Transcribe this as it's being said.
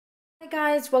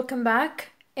Guys, welcome back.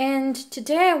 And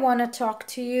today I want to talk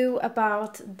to you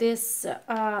about this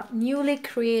newly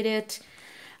created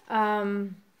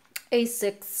A6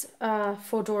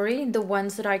 Fodori, the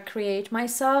ones that I create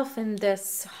myself in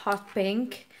this hot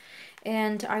pink,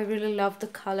 and I really love the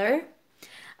color.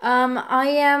 I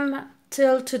am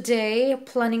till today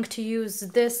planning to use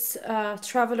this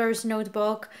traveler's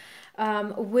notebook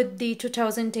with the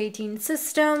 2018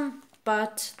 system,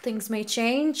 but things may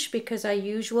change because I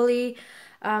usually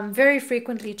very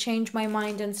frequently change my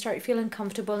mind and start feeling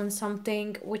comfortable in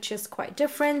something which is quite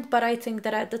different. But I think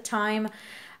that at the time,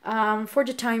 for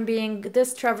the time being,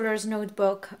 this traveler's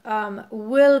notebook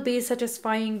will be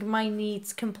satisfying my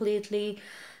needs completely.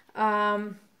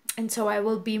 And so I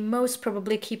will be most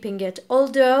probably keeping it,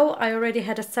 although I already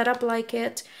had a setup like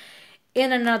it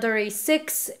in another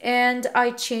A6, and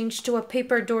I changed to a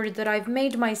paper door that I've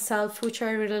made myself, which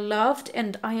I really loved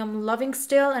and I am loving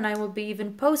still, and I will be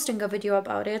even posting a video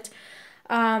about it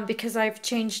because I've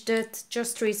changed it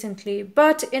just recently.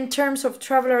 But in terms of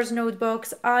traveler's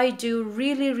notebooks, I do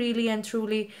really and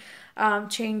truly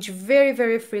change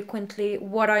very frequently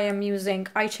what I am using.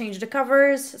 I change the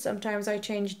covers, sometimes I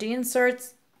change the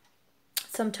inserts,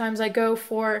 sometimes I go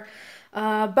for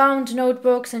bound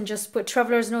notebooks and just put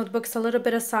traveler's notebooks a little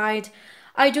bit aside.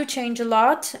 I do change a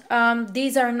lot.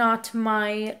 These are not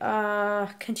my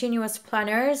continuous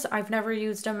planners. I've never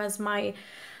used them as my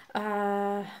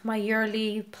my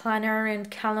yearly planner and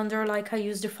calendar like I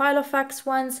use the Filofax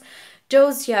ones.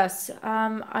 Those, yes,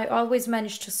 I always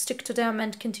manage to stick to them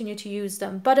and continue to use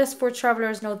them. But as for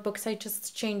traveler's notebooks, I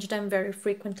just change them very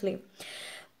frequently.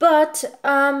 But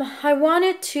I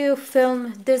wanted to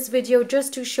film this video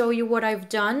just to show you what I've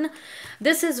done.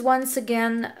 This is once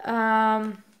again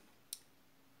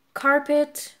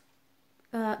carpet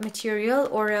material,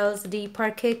 or else the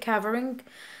parquet covering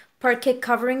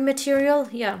material.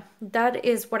 Yeah, that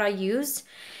is what I use.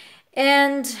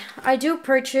 And I do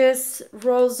purchase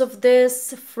rolls of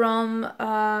this from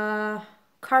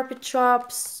carpet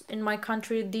shops. In my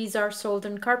country, these are sold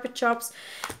in carpet shops,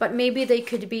 but maybe they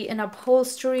could be in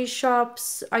upholstery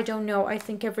shops. I don't know. I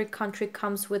think every country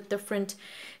comes with different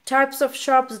types of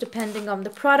shops depending on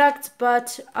the product,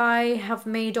 but I have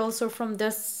made also from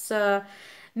this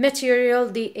material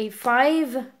the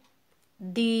A5,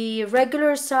 the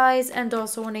regular size, and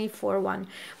also an A4 one,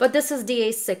 but this is the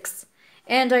A6.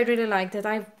 And I really liked it.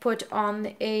 I've put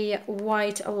on a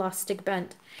white elastic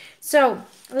band. So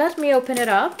let me open it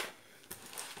up.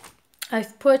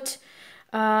 I've put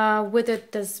with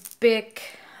it this big,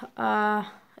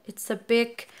 it's a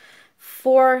big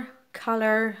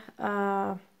 4-color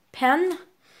pen.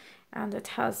 And it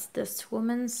has this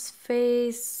woman's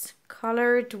face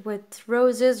colored with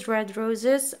roses, red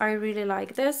roses. I really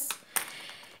like this.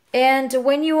 And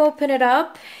when you open it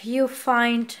up, you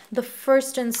find the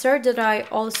first insert that I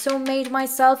also made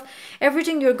myself.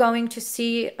 Everything you're going to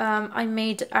see, I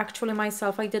made actually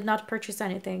myself. I did not purchase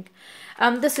anything.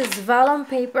 This is vellum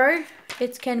paper.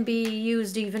 It can be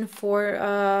used even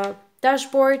for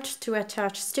dashboard to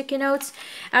attach sticky notes.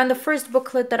 And the first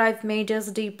booklet that I've made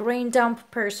is the Brain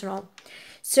Dump Personal.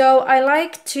 So I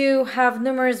like to have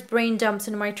numerous brain dumps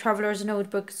in my traveler's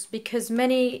notebooks because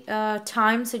many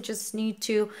times I just need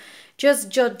to just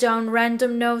jot down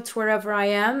random notes wherever I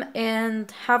am, and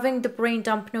having the brain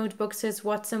dump notebooks is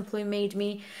what simply made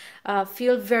me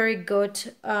feel very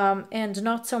good and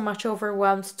not so much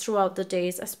overwhelmed throughout the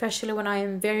days, especially when I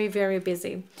am very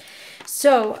busy.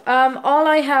 So all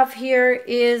I have here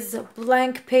is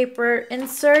blank paper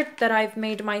insert that I've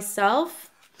made myself,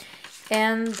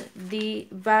 and the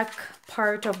back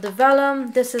part of the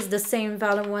vellum. This is the same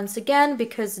vellum once again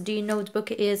because the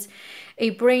notebook is a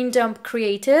brain dump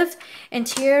creative. And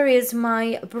here is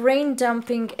my brain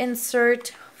dumping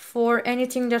insert for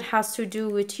anything that has to do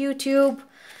with YouTube,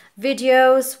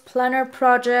 videos, planner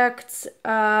projects,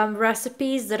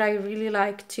 recipes that I really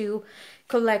like to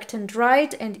collect and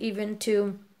write, and even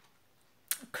to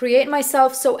create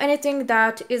myself. So anything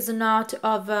that is not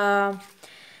of a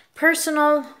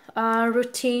personal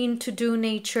routine, to-do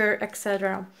nature,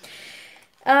 etc.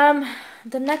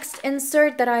 The next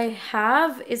insert that I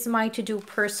have is my to-do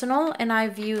personal, and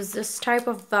I've used this type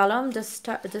of vellum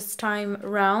this time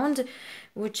round,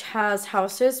 which has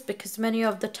houses, because many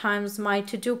of the times my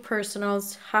to-do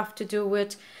personals have to do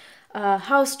with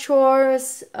house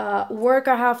chores, work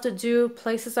I have to do,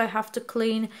 places I have to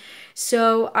clean.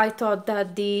 So I thought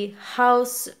that the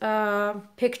house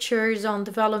pictures on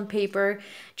the vellum paper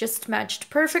just matched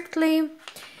perfectly.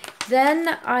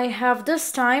 Then I have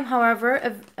this time,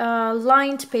 however, a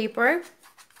lined paper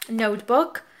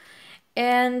notebook,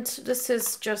 and this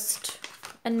is just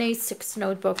an A6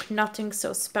 notebook, nothing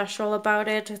so special about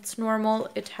it. It's normal.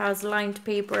 It has lined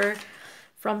paper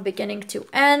from beginning to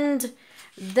end.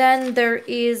 Then there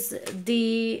is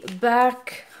the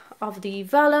back of the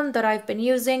vellum that I've been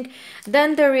using.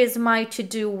 Then there is my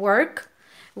to-do work,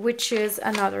 which is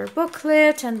another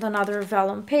booklet and another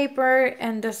vellum paper.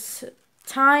 And this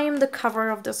time the cover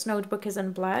of this notebook is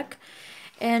in black.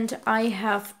 And I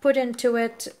have put into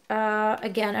it,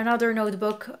 again, another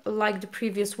notebook like the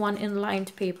previous one in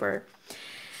lined paper.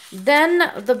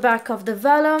 Then the back of the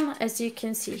vellum, as you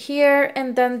can see here,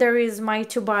 and then there is my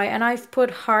to buy, and I've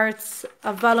put hearts,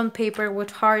 a vellum paper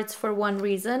with hearts for one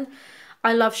reason.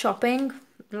 I love shopping,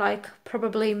 like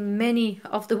probably many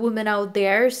of the women out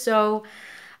there, so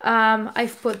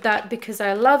I've put that because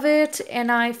I love it,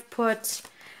 and I've put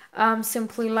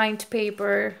simply lined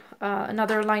paper,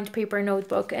 another lined paper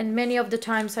notebook, and many of the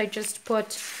times I just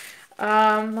put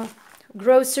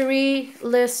grocery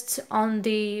lists on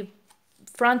the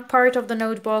front part of the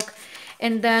notebook,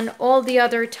 and then all the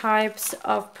other types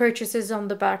of purchases on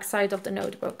the back side of the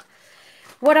notebook.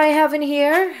 What I have in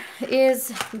here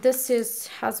is, this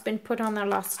has been put on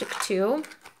elastic too,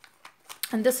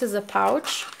 and this is a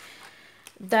pouch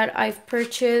that I've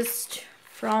purchased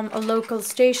from a local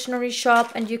stationery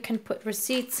shop, and you can put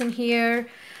receipts in here.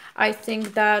 I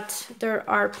think that there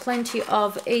are plenty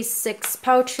of A6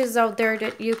 pouches out there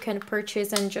that you can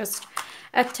purchase and just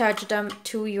attach them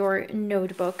to your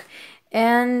notebook.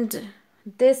 And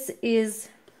this is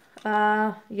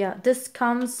yeah, this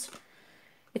comes,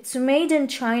 it's made in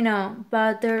China,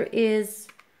 but there is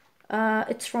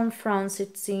it's from France,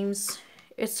 it seems.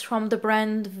 It's from the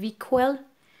brand Viquel,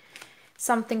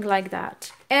 something like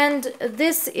that. And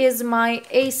this is my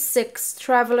A6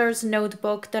 traveler's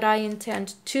notebook that I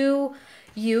intend to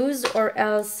use, or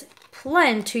else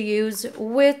plan to use,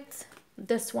 with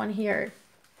this one here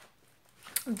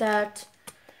that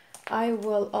I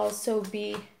will also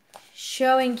be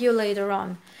showing you later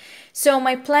on. So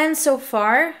my plan so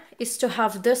far is to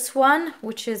have this one,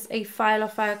 which is a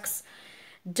Filofax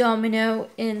Domino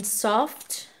in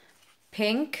soft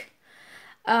pink.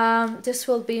 This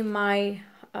will be my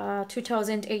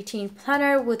 2018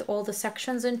 planner with all the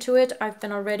sections into it. I've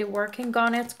been already working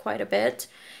on it quite a bit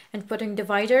and putting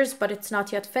dividers, but it's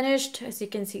not yet finished, as you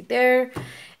can see there.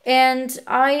 And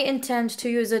I intend to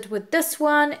use it with this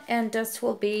one, and this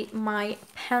will be my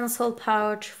pencil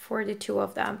pouch for the two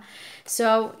of them.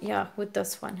 So yeah, with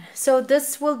this one. So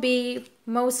this will be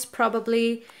most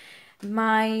probably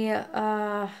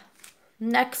my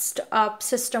next up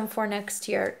system for next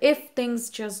year, if things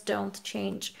just don't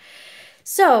change.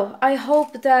 So I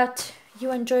hope that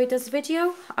you enjoyed this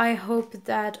video. I hope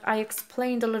that I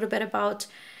explained a little bit about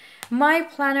my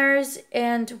planners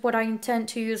and what I intend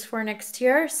to use for next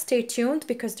year. Stay tuned,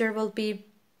 because there will be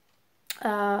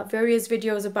various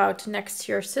videos about next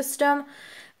year's system.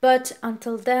 But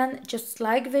until then, just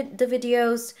like the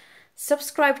videos,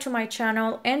 subscribe to my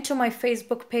channel and to my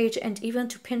Facebook page, and even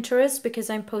to Pinterest, because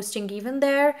I'm posting even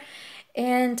there.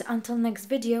 And until next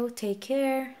video, take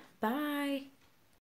care. Bye.